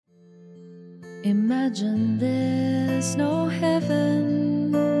Imagine there's no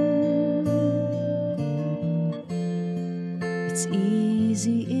heaven. It's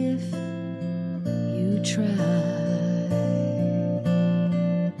easy if you try.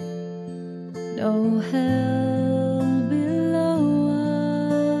 No hell below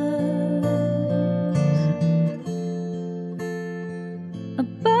us.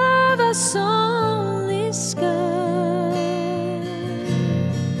 Above us only sky.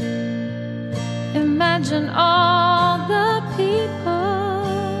 Imagine all the people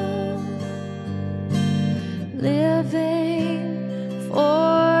living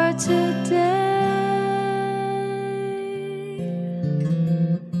for today.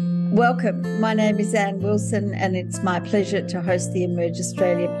 Welcome. My name is Anne Wilson, and it's my pleasure to host the Emerge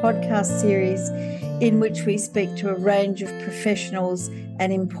Australia podcast series, in which we speak to a range of professionals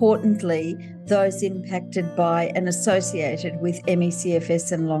and, importantly, those impacted by and associated with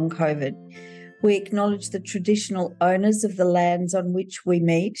ME/CFS and long COVID. We acknowledge the traditional owners of the lands on which we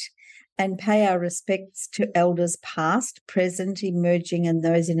meet and pay our respects to elders past, present, emerging, and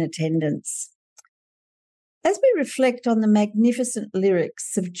those in attendance. As we reflect on the magnificent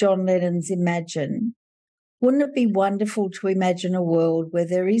lyrics of John Lennon's Imagine, wouldn't it be wonderful to imagine a world where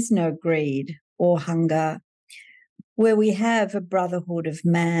there is no greed or hunger, where we have a brotherhood of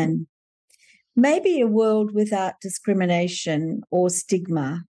man? Maybe a world without discrimination or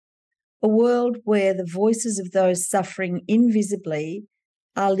stigma. A world where the voices of those suffering invisibly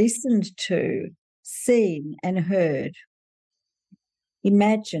are listened to, seen and heard.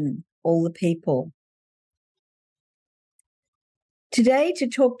 Imagine all the people. Today, to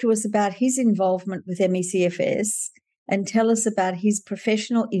talk to us about his involvement with ME/CFS and tell us about his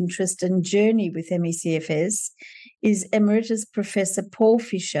professional interest and journey with ME/CFS is Emeritus Professor Paul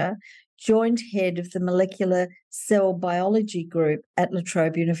Fisher, Joint Head of the Molecular Cell Biology Group at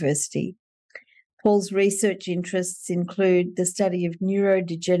Trobe University. Paul's research interests include the study of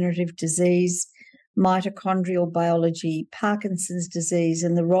neurodegenerative disease, mitochondrial biology, Parkinson's disease,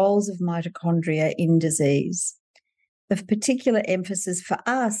 and the roles of mitochondria in disease. Of particular emphasis for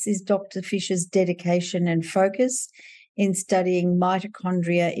us is Dr. Fisher's dedication and focus in studying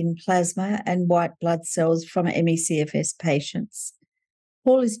mitochondria in plasma and white blood cells from ME/CFS patients.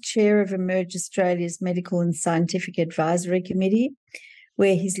 Paul is chair of Emerge Australia's Medical and Scientific Advisory Committee,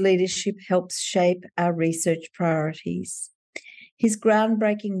 where his leadership helps shape our research priorities. His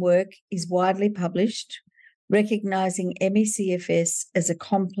groundbreaking work is widely published, recognising ME/CFS as a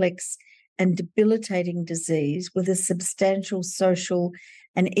complex and debilitating disease with a substantial social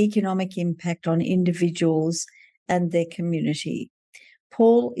and economic impact on individuals and their community.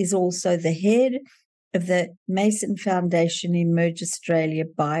 Paul is also the head of the Mason Foundation Emerge Australia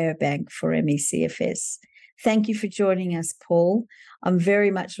Biobank for ME/CFS. Thank you for joining us, Paul. I'm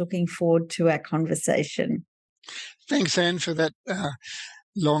very much looking forward to our conversation. Thanks, Anne, for that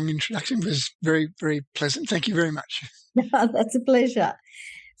long introduction. It was very, very pleasant. Thank you very much. That's a pleasure.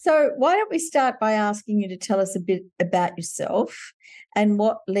 So why don't we start by asking you to tell us a bit about yourself and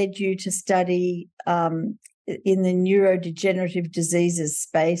what led you to study in the neurodegenerative diseases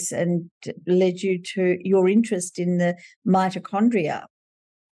space and led you to your interest in the mitochondria?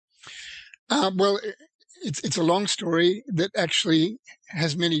 Well, it's a long story that actually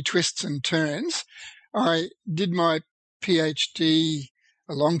has many twists and turns. I did my PhD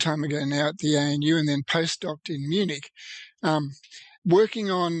a long time ago now at the ANU and then postdoced in Munich, working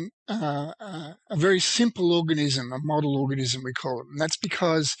on a very simple organism, a model organism we call it. And that's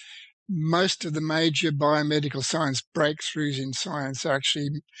because most of the major biomedical science breakthroughs in science are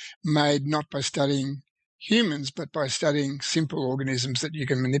actually made not by studying humans, but by studying simple organisms that you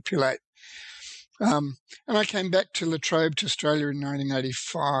can manipulate. And I came back to La Trobe to Australia in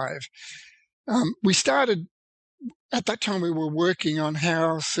 1985. We started, at that time we were working on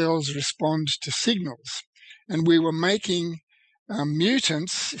how cells respond to signals, and we were making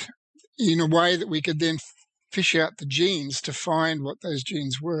mutants in a way that we could then fish out the genes to find what those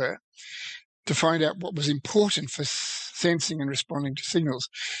genes were, to find out what was important for sensing and responding to signals.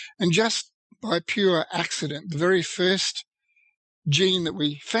 And just by pure accident, the very first gene that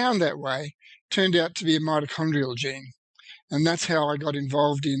we found that way turned out to be a mitochondrial gene. And that's how I got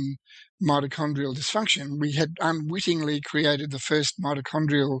involved in mitochondrial dysfunction. We had unwittingly created the first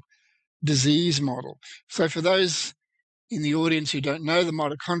mitochondrial disease model. So for those in the audience who don't know, the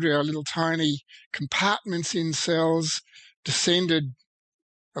mitochondria are little tiny compartments in cells descended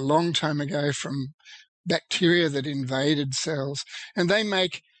a long time ago from bacteria that invaded cells, and they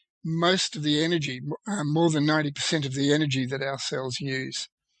make most of the energy, more than 90% of the energy that our cells use.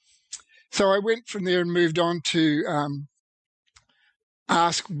 So I went from there and moved on to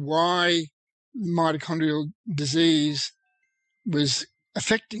ask why mitochondrial disease was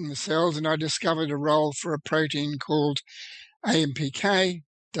affecting the cells, and I discovered a role for a protein called AMPK.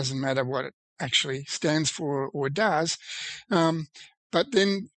 Doesn't matter what it actually stands for or does. But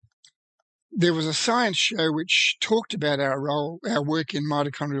then there was a science show which talked about our work in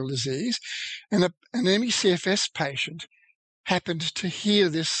mitochondrial disease, and an ME/CFS patient happened to hear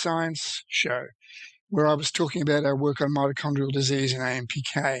this science show where I was talking about our work on mitochondrial disease and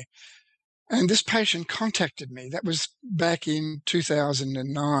AMPK. And this patient contacted me. That was back in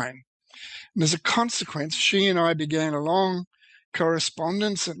 2009. And as a consequence, she and I began a long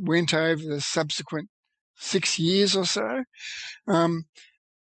correspondence that went over the subsequent 6 years or so. And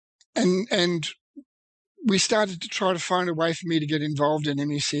we started to try to find a way for me to get involved in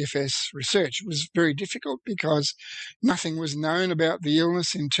ME/CFS research. It was very difficult because nothing was known about the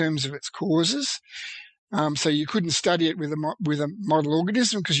illness in terms of its causes. So you couldn't study it with a model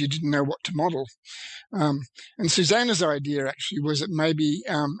organism because you didn't know what to model. And Susanna's idea actually was that maybe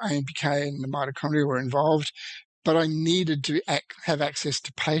AMPK and the mitochondria were involved, but I needed to have access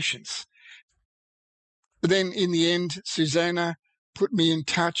to patients. But then in the end, Susanna put me in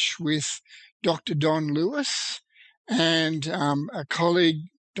touch with Dr. Don Lewis and a colleague,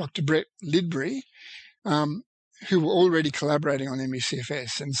 Dr. Brett Lidbury, who were already collaborating on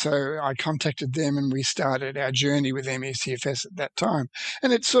ME/CFS. And so I contacted them and we started our journey with ME/CFS at that time.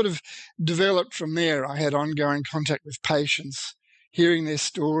 And it sort of developed from there. I had ongoing contact with patients, hearing their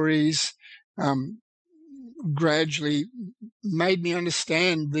stories, gradually made me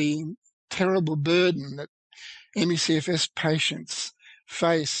understand the terrible burden that ME/CFS patients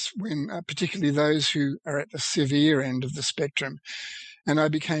face when, particularly those who are at the severe end of the spectrum. And I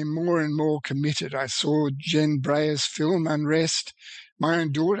became more and more committed. I saw Jen Breyer's film Unrest. My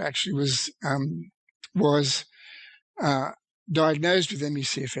own daughter actually was diagnosed with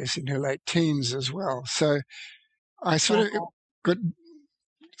ME/CFS in her late teens as well. So I sort of got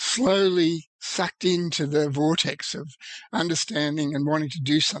slowly sucked into the vortex of understanding and wanting to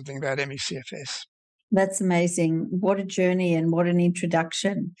do something about ME/CFS. That's amazing. What a journey and what an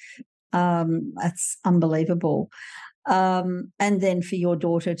introduction. That's unbelievable. And then for your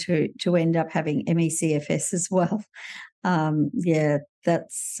daughter to end up having ME/CFS as well.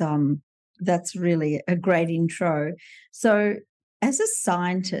 That's really a great intro. So as a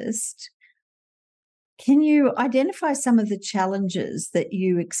scientist, can you identify some of the challenges that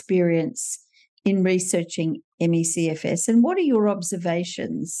you experience in researching ME/CFS, and what are your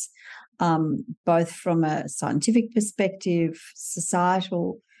observations, both from a scientific perspective,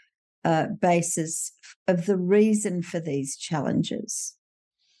 societal basis, of the reason for these challenges?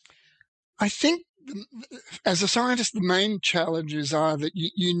 I think as a scientist, the main challenges are that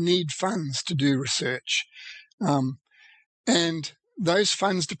you need funds to do research. And those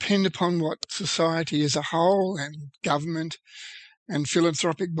funds depend upon what society as a whole and government and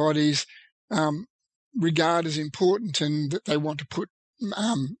philanthropic bodies regard as important and that they want to put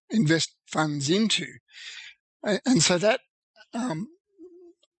invest funds into. And so that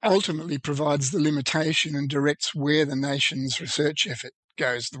ultimately provides the limitation and directs where the nation's research effort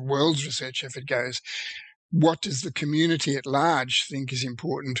goes, the world's research effort goes. What does the community at large think is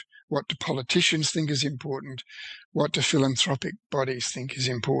important? What do politicians think is important? What do philanthropic bodies think is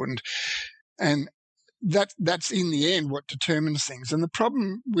important? And that's in the end what determines things. And the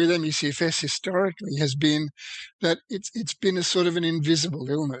problem with ME/CFS historically has been that it's been a sort of an invisible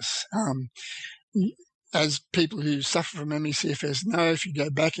illness. As people who suffer from ME/CFS know, if you go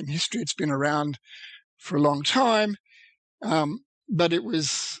back in history, it's been around for a long time, but it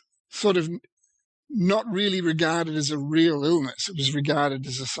was sort of not really regarded as a real illness. It was regarded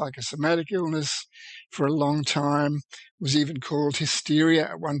as a psychosomatic illness for a long time. It was even called hysteria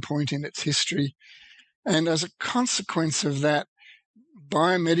at one point in its history. And as a consequence of that,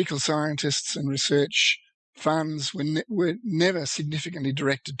 biomedical scientists and research funds were never significantly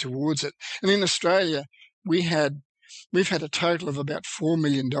directed towards it. And in Australia, we've had a total of about $4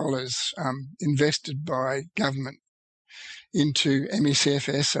 million invested by government into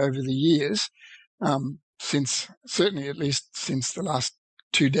ME/CFS over the years, certainly at least since the last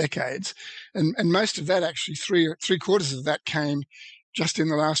 2 decades. And most of that, actually, three quarters of that came just in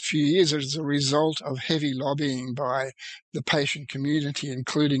the last few years as a result of heavy lobbying by the patient community,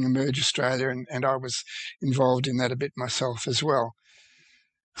 including Emerge Australia, and I was involved in that a bit myself as well.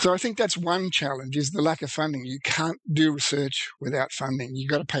 So I think that's one challenge, is the lack of funding. You can't do research without funding. You've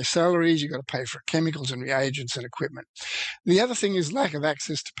got to pay salaries, you've got to pay for chemicals and reagents and equipment. The other thing is lack of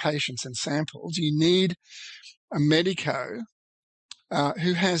access to patients and samples. You need a medico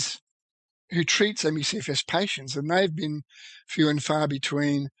who treats ME/CFS patients, and they've been few and far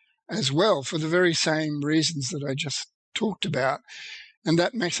between as well for the very same reasons that I just talked about. And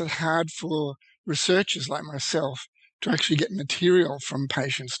that makes it hard for researchers like myself to actually get material from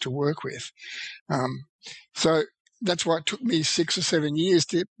patients to work with. So that's why it took me 6 or 7 years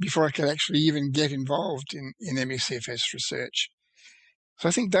before I could actually even get involved in ME/CFS research. So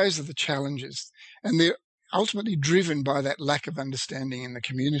I think those are the challenges, and they're ultimately driven by that lack of understanding in the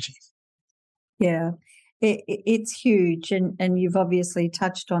community. Yeah, it's huge, and you've obviously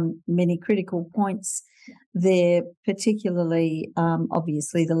touched on many critical points there, particularly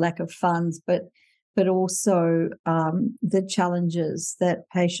obviously the lack of funds, but also the challenges that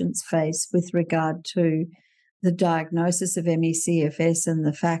patients face with regard to the diagnosis of ME/CFS and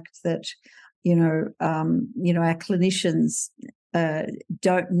the fact that our clinicians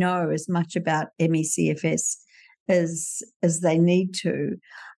don't know as much about ME/CFS as they need to.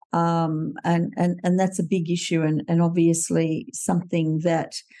 And that's a big issue, and obviously something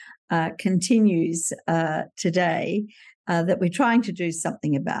that continues today that we're trying to do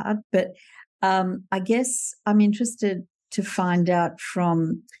something about. But I guess I'm interested to find out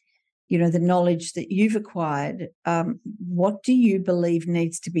from the knowledge that you've acquired, what do you believe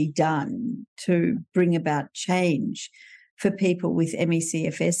needs to be done to bring about change for people with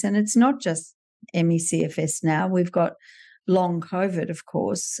ME/CFS? And it's not just ME/CFS now. We've got long COVID, of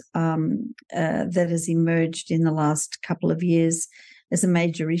course, that has emerged in the last couple of years as a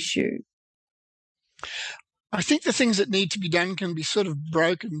major issue. I think the things that need to be done can be sort of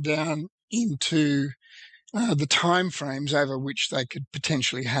broken down into the timeframes over which they could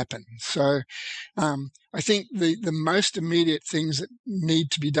potentially happen. So I think the most immediate things that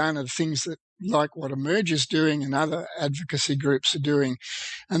need to be done are things that, like what Emerge is doing and other advocacy groups are doing,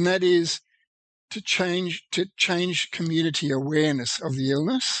 and that is to change community awareness of the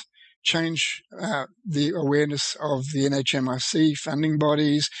illness, change the awareness of the NHMRC funding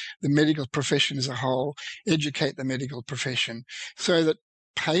bodies, the medical profession as a whole, educate the medical profession so that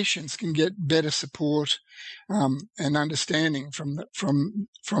patients can get better support and understanding from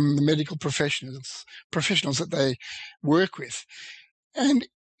the medical professionals that they work with. And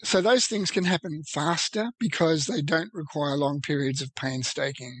so those things can happen faster because they don't require long periods of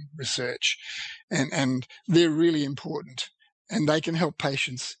painstaking research, and they're really important, and they can help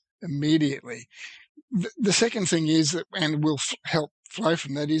patients immediately. The second thing is that, and will help flow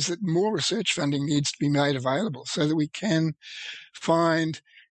from that, is that more research funding needs to be made available so that we can find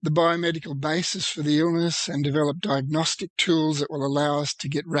the biomedical basis for the illness and develop diagnostic tools that will allow us to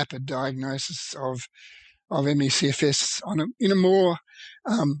get rapid diagnosis of ME/CFS in a more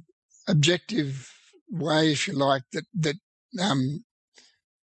objective way, if you like, that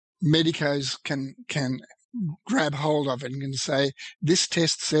medicos can grab hold of it and can say, this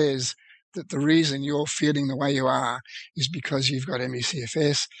test says that the reason you're feeling the way you are is because you've got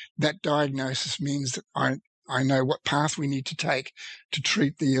ME/CFS. That diagnosis means that I know what path we need to take to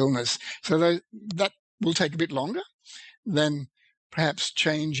treat the illness. So that will take a bit longer than perhaps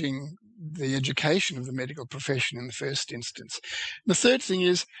changing the education of the medical profession in the first instance. The third thing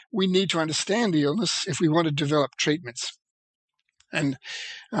is we need to understand the illness if we want to develop treatments, and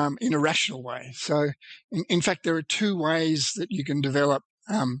in a rational way. So in fact, there are two ways that you can develop,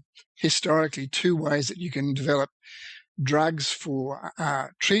 historically, two ways that you can develop drugs for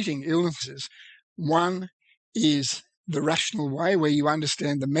treating illnesses. One is the rational way, where you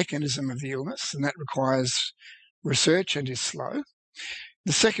understand the mechanism of the illness, and that requires research and is slow.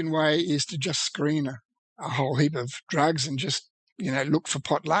 The second way is to just screen a whole heap of drugs and just, look for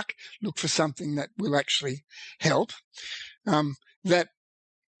potluck, look for something that will actually help. That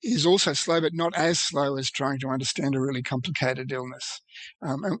is also slow, but not as slow as trying to understand a really complicated illness.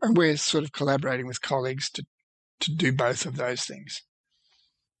 And we're sort of collaborating with colleagues to do both of those things.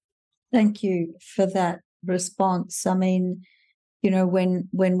 Thank you for that response. I mean,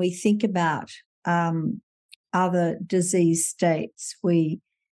 when we think about other disease states, we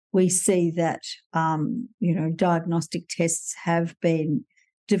see that diagnostic tests have been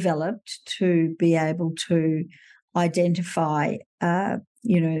developed to be able to identify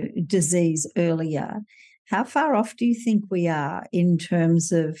disease earlier. How far off do you think we are in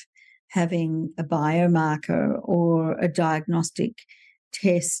terms of having a biomarker or a diagnostic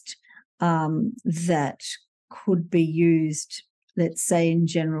test that could be used, let's say, in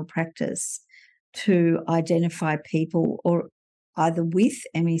general practice to identify people or either with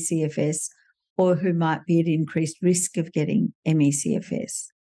ME/CFS or who might be at increased risk of getting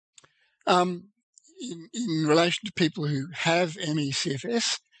ME/CFS? In relation to people who have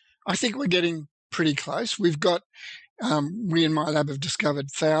ME/CFS, I think we're getting pretty close. We've got, we in my lab have discovered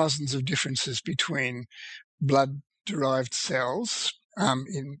thousands of differences between blood-derived cells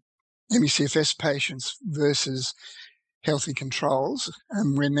in ME/CFS patients versus healthy controls,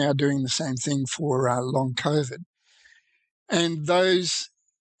 and we're now doing the same thing for long COVID. And those,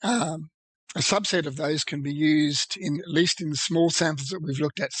 a subset of those can be used, at least in the small samples that we've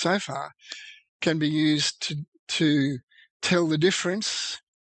looked at so far, can be used to tell the difference,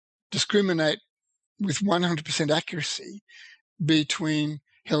 discriminate with 100% accuracy between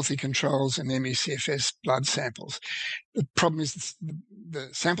healthy controls and ME/CFS blood samples. The problem is the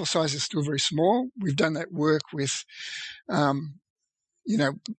sample size is still very small. We've done that work with,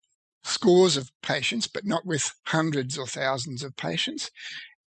 scores of patients, but not with hundreds or thousands of patients.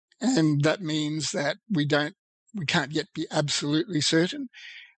 And that means that we can't yet be absolutely certain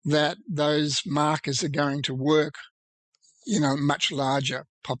that those markers are going to work in a much larger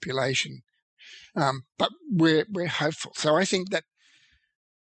population. But we're hopeful. So I think that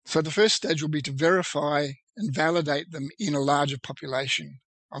the first stage will be to verify and validate them in a larger population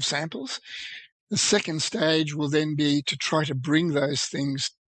of samples. The second stage will then be to try to bring those things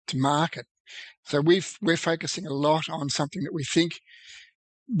to market. So we're focusing a lot on something that we think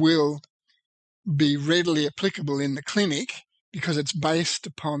will be readily applicable in the clinic, because it's based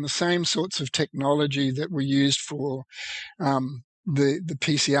upon the same sorts of technology that were used for the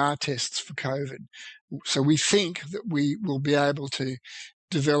PCR tests for COVID. So we think that we will be able to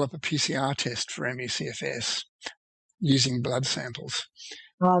develop a PCR test for ME/CFS using blood samples.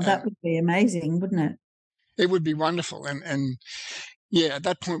 Oh, that would be amazing, wouldn't it? It would be wonderful. And yeah, at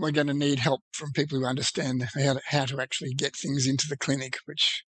that point, we're going to need help from people who understand how to actually get things into the clinic,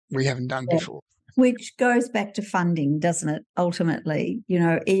 which we haven't done before. Which goes back to funding, doesn't it? Ultimately,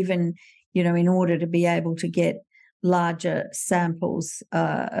 even, in order to be able to get larger samples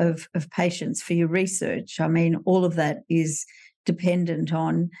of patients for your research, I mean, all of that is dependent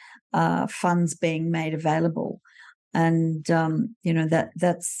on funds being made available. And,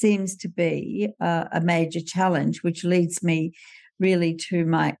 that seems to be a major challenge, which leads me really to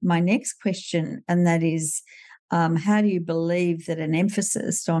my next question, and that is, how do you believe that an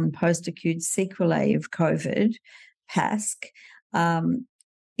emphasis on post-acute sequelae of COVID, PASC,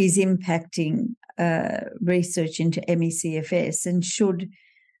 is impacting research into ME/CFS? And should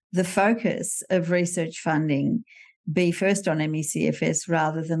the focus of research funding be first on ME/CFS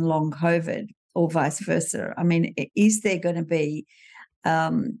rather than long COVID, or vice versa? I mean, is there going to be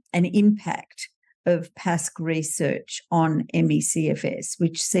an impact of PASC research on ME/CFS,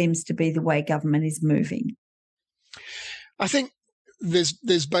 which seems to be the way government is moving? I think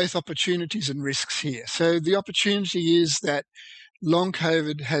there's both opportunities and risks here. So the opportunity is that long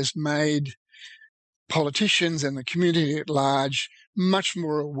COVID has made politicians and the community at large much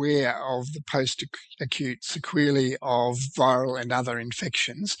more aware of the post-acute sequelae of viral and other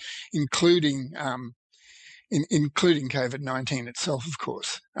infections, including COVID-19 itself, of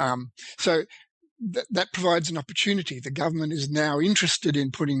course. So that provides an opportunity. The government is now interested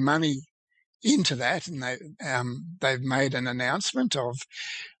in putting money into that, and they've made an announcement of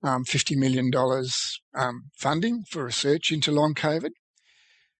 $50 million funding for research into long COVID.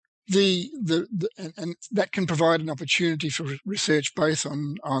 And that can provide an opportunity for research both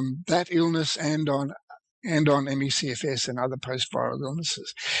on that illness and on ME/CFS and other post-viral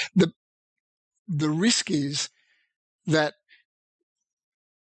illnesses. The risk is that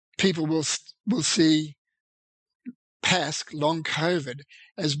people will see PASC, long COVID,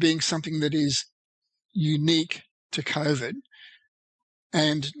 as being something that is unique to COVID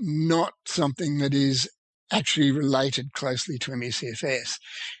and not something that is actually related closely to ME/CFS.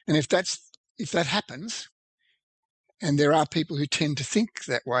 And if that happens, and there are people who tend to think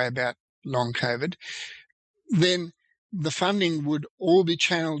that way about long COVID, then the funding would all be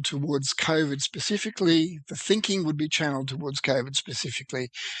channeled towards COVID specifically. The thinking would be channeled towards COVID specifically,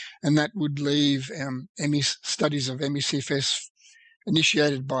 and that would leave studies of ME/CFS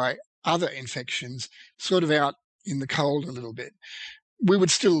initiated by other infections sort of out in the cold a little bit. We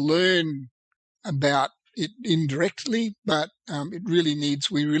would still learn about it indirectly, but we really need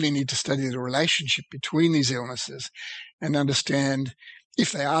to study the relationship between these illnesses and understand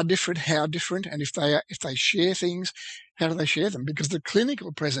if they are different, how different, and if they share things, how do they share them? Because the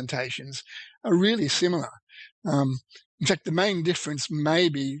clinical presentations are really similar. In fact, the main difference may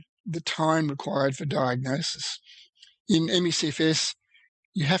be the time required for diagnosis. In ME/CFS,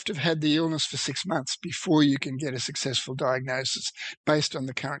 you have to have had the illness for 6 months before you can get a successful diagnosis based on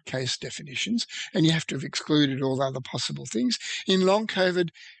the current case definitions, and you have to have excluded all the other possible things. In long COVID,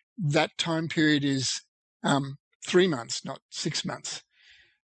 that time period is 3 months, not 6 months.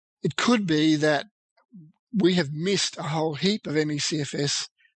 It could be that we have missed a whole heap of ME/CFS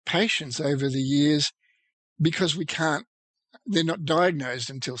patients over the years because we can't they're not diagnosed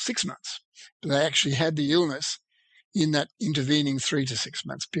until 6 months. But they actually had the illness in that intervening 3 to 6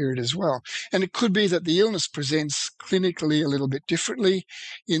 months period as well. And it could be that the illness presents clinically a little bit differently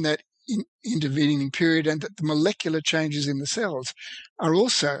in that intervening period, and that the molecular changes in the cells are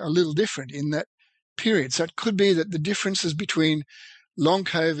also a little different in that period. So it could be that the differences between long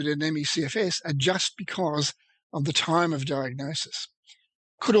COVID and ME/CFS are just because of the time of diagnosis.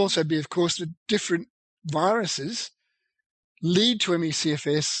 Could also be, of course, that different viruses lead to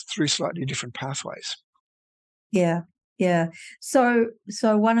ME/CFS through slightly different pathways. Yeah, yeah. So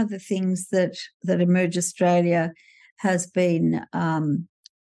one of the things that Emerge Australia has been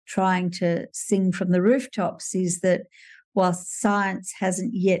trying to sing from the rooftops is that whilst science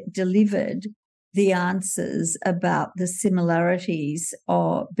hasn't yet delivered the answers about the similarities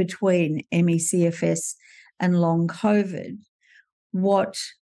between ME/CFS and long COVID, what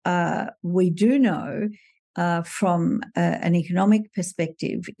we do know from an economic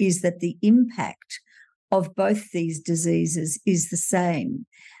perspective is that the impact of both these diseases is the same.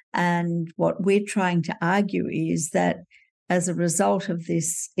 And what we're trying to argue is that as a result of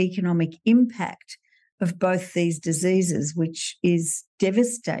this economic impact of both these diseases, which is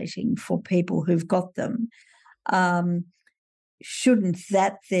devastating for people who've got them, shouldn't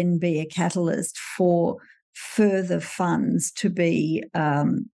that then be a catalyst for further funds to be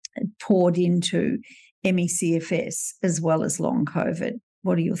poured into ME/CFS as well as long COVID?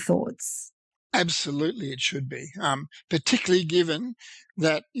 What are your thoughts? Absolutely, it should be, particularly given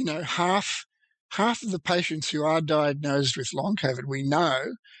that, half of the patients who are diagnosed with long COVID, we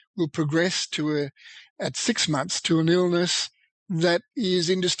know, will progress at 6 months to an illness that is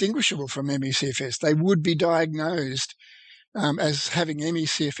indistinguishable from ME/CFS. They would be diagnosed as having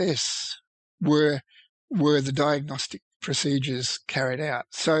ME/CFS were the diagnostic procedures carried out.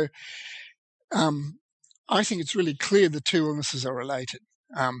 So I think it's really clear the two illnesses are related.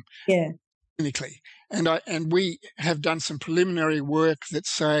 Clinically. And we have done some preliminary work that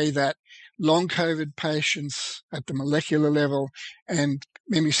say that long COVID patients at the molecular level and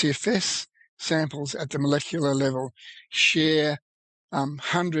ME/CFS samples at the molecular level share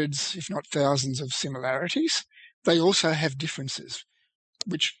hundreds, if not thousands, of similarities. They also have differences,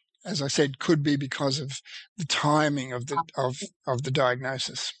 which, as I said, could be because of the timing of the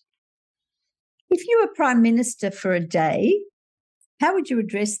diagnosis. If you were Prime Minister for a day, how would you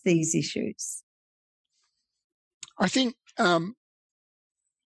address these issues? I think I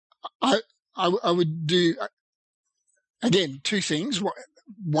would do, again, two things.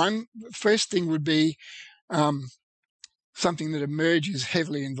 One, first thing would be something that Emerge is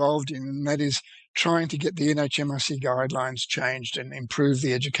heavily involved in, and that is trying to get the NHMRC guidelines changed and improve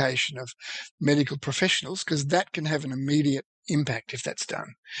the education of medical professionals, because that can have an immediate impact if that's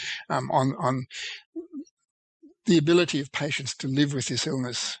done on the ability of patients to live with this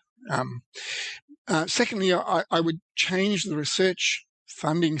illness. Secondly, I would change the research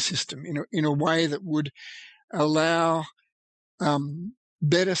funding system in a way that would allow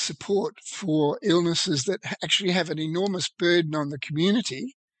better support for illnesses that actually have an enormous burden on the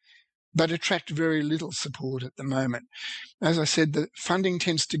community but attract very little support at the moment. As I said, the funding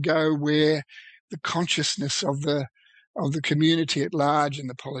tends to go where the consciousness of the community at large and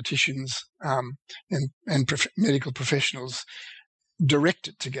the politicians and medical professionals direct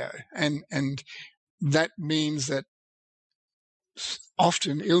it to go. And that means that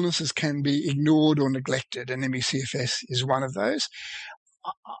often illnesses can be ignored or neglected, and ME/CFS is one of those.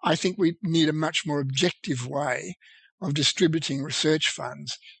 I think we need a much more objective way of distributing research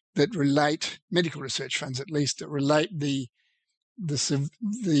funds that relate, medical research funds at least, that relate the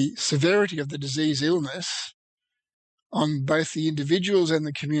severity of the disease illness on both the individuals and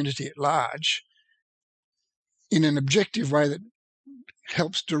the community at large in an objective way that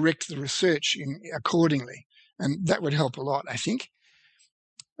helps direct the research accordingly. And that would help a lot, I think.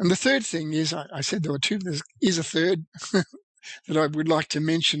 And the third thing is, I said there were two, there is a third that I would like to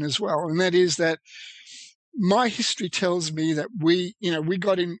mention as well, and that is that my history tells me that we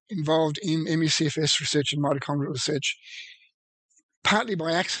got involved in ME/CFS research and mitochondrial research partly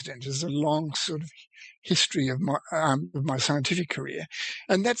by accident. There's a long sort of history of my scientific career,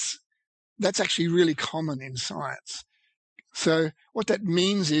 and that's actually really common in science. So what that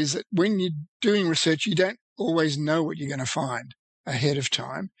means is that when you're doing research, you don't always know what you're going to find ahead of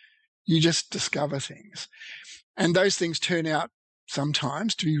time. You just discover things, and those things turn out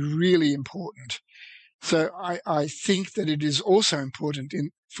sometimes to be really important. So I think that it is also important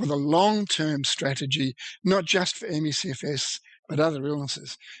for the long-term strategy, not just for ME/CFS, but other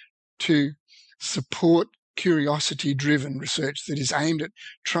illnesses, to support curiosity-driven research that is aimed at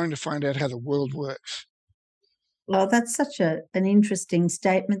trying to find out how the world works. Well, that's such an interesting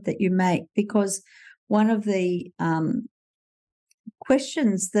statement that you make, because one of the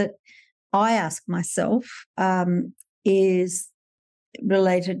questions that I ask myself is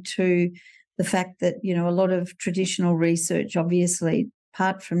related to the fact that, you know, a lot of traditional research, obviously,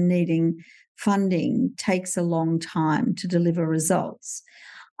 apart from needing funding, takes a long time to deliver results.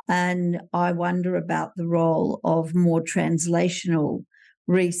 And I wonder about the role of more translational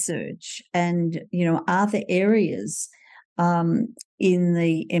research, and, you know, are there areas in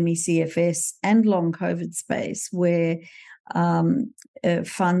the MECFS and long COVID space where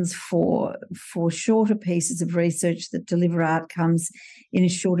funds for shorter pieces of research that deliver outcomes in a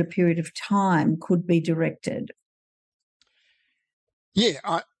shorter period of time could be directed?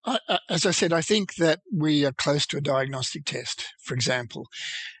 Yeah, as I said, I think that we are close to a diagnostic test, for example.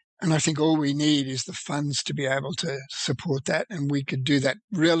 And I think all we need is the funds to be able to support that, and we could do that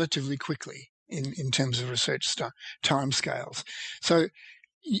relatively quickly in terms of research timescales. So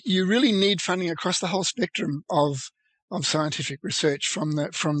you really need funding across the whole spectrum of scientific research, from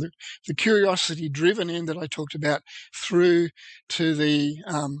the curiosity-driven end that I talked about, through to the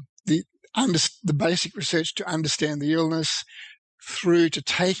basic research to understand the illness, through to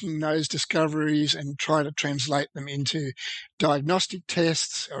taking those discoveries and try to translate them into diagnostic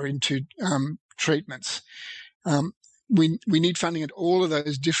tests or into treatments. We need funding at all of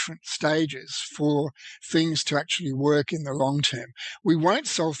those different stages for things to actually work in the long term. We won't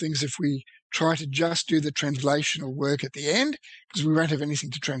solve things if we try to just do the translational work at the end, because we won't have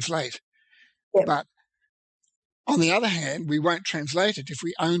anything to translate. Yep. But on the other hand, we won't translate it if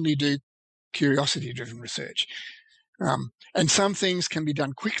we only do curiosity-driven research. And some things can be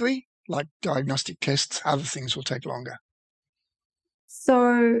done quickly, like diagnostic tests. Other things will take longer.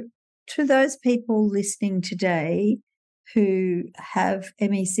 So to those people listening today who have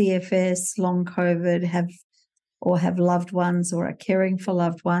MECFS, long COVID, have loved ones or are caring for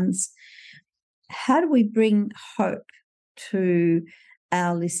loved ones, how do we bring hope to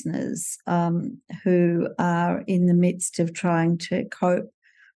our listeners who are in the midst of trying to cope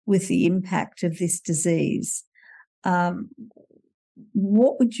with the impact of this disease?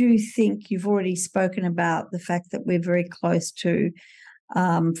 What would you think? You've already spoken about the fact that we're very close to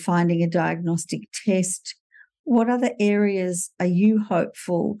finding a diagnostic test. What other areas are you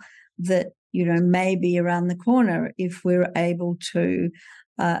hopeful that, you know, may be around the corner if we're able to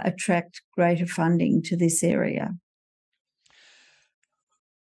attract greater funding to this area?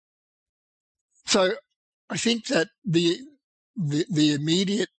 So I think that the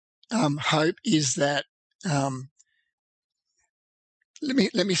immediate hope is that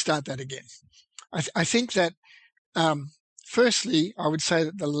let me start that again. I think that firstly, I would say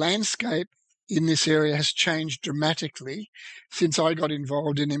that the landscape in this area has changed dramatically since I got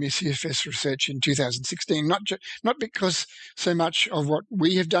involved in MECFS research in 2016. Not because so much of what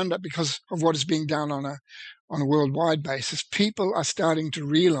we have done, but because of what is being done on a worldwide basis. People are starting to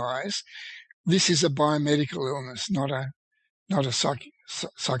realise this is a biomedical illness, not a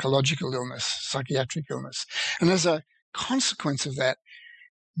psychological illness, psychiatric illness, and as a consequence of that,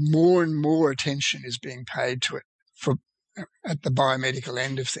 more and more attention is being paid to it at the biomedical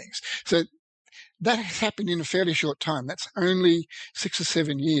end of things. So that has happened in a fairly short time. That's only 6 or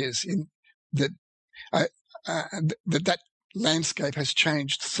 7 years in that that landscape has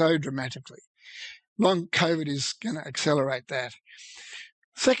changed so dramatically. Long COVID is going to accelerate that.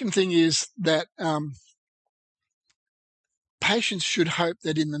 Second thing is that patients should hope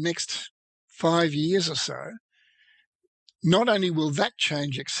that in the next 5 years or so, not only will that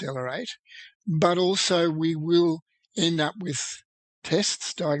change accelerate, but also we will end up with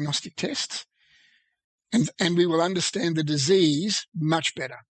tests, diagnostic tests, and we will understand the disease much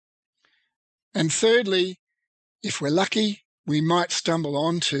better. And thirdly, if we're lucky, we might stumble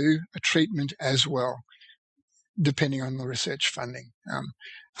onto a treatment as well, depending on the research funding.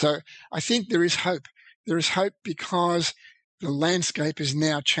 So I think there is hope. There is hope because the landscape is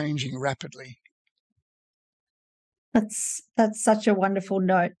now changing rapidly. That's such a wonderful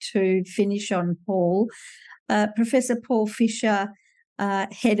note to finish on, Paul. Professor Paul Fisher,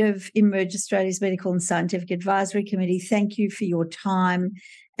 Head of Emerge Australia's Medical and Scientific Advisory Committee, thank you for your time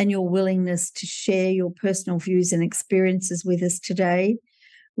and your willingness to share your personal views and experiences with us today.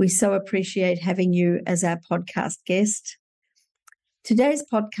 We so appreciate having you as our podcast guest. Today's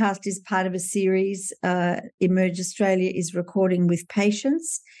podcast is part of a series Emerge Australia is recording with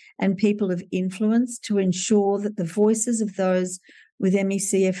patients and people of influence to ensure that the voices of those with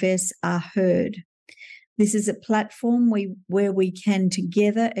MECFS are heard. This is a platform where we can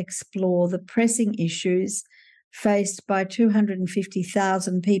together explore the pressing issues faced by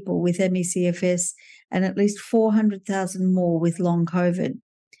 250,000 people with ME/CFS and at least 400,000 more with long COVID.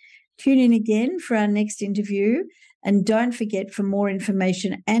 Tune in again for our next interview, and don't forget, for more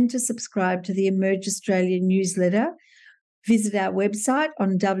information and to subscribe to the Emerge Australia newsletter, visit our website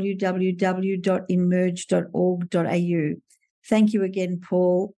on www.emerge.org.au. Thank you again,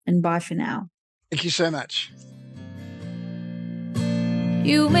 Paul, and bye for now. Thank you so much.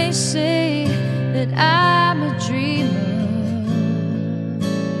 You may say that I'm a dreamer,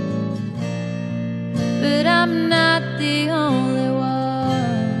 but I'm not the only one.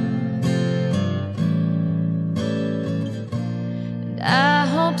 And I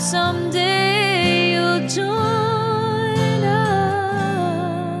hope someday you'll join